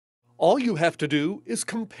All you have to do is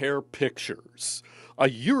compare pictures. A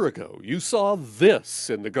year ago, you saw this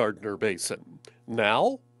in the Gardner Basin.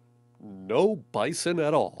 Now, no bison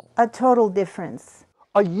at all. A total difference.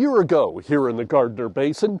 A year ago, here in the Gardner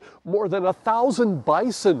Basin, more than 1,000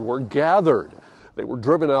 bison were gathered. They were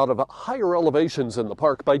driven out of higher elevations in the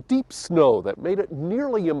park by deep snow that made it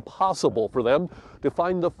nearly impossible for them to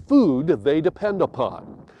find the food they depend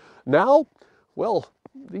upon. Now, well,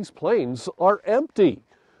 these plains are empty.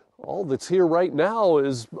 All that's here right now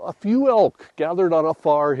is a few elk gathered on a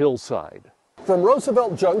far hillside. From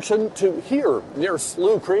Roosevelt Junction to here, near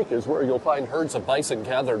Slough Creek, is where you'll find herds of bison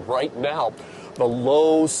gathered right now. The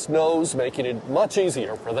low snows making it much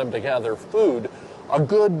easier for them to gather food. A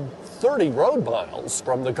good 30 road miles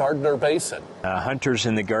from the Gardner Basin. Hunters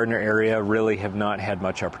in the Gardner area really have not had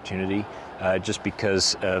much opportunity just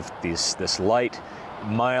because of this light,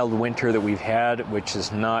 mild winter that we've had, which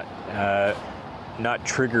has not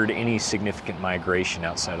triggered any significant migration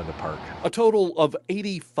outside of the park. A total of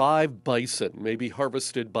 85 bison may be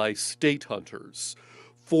harvested by state hunters,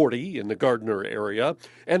 40 in the Gardner area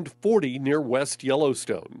and 40 near West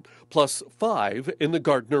Yellowstone, plus 5 in the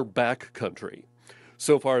Gardner backcountry.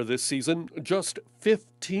 So far this season, just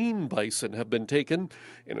 15 bison have been taken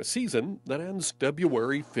in a season that ends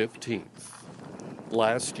February 15th.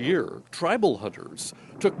 Last year, tribal hunters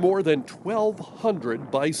took more than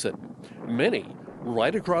 1,200 bison, many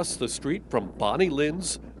right across the street from Bonnie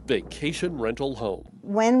Lynn's vacation rental home.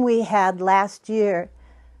 When we had last year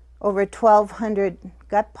over 1,200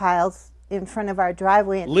 gut piles in front of our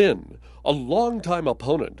driveway. Lynn, a longtime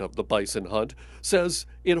opponent of the bison hunt, says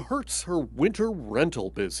it hurts her winter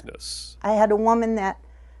rental business. I had a woman that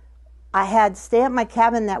I had stay at my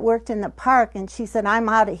cabin that worked in the park, and she said, "I'm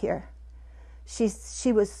out of here."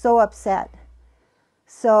 She was so upset.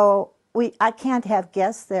 So I can't have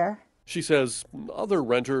guests there. She says other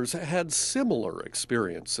renters had similar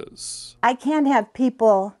experiences. I can't have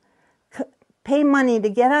people pay money to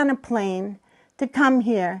get on a plane, to come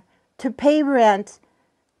here, to pay rent,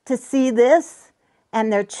 to see this,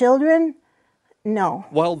 and their children. No.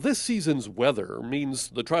 While this season's weather means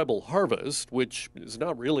the tribal harvest, which is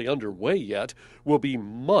not really underway yet, will be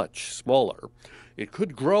much smaller, it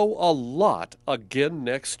could grow a lot again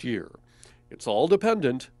next year. It's all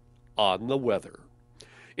dependent on the weather.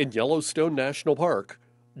 In Yellowstone National Park,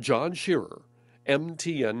 John Shearer,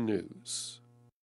 MTN News.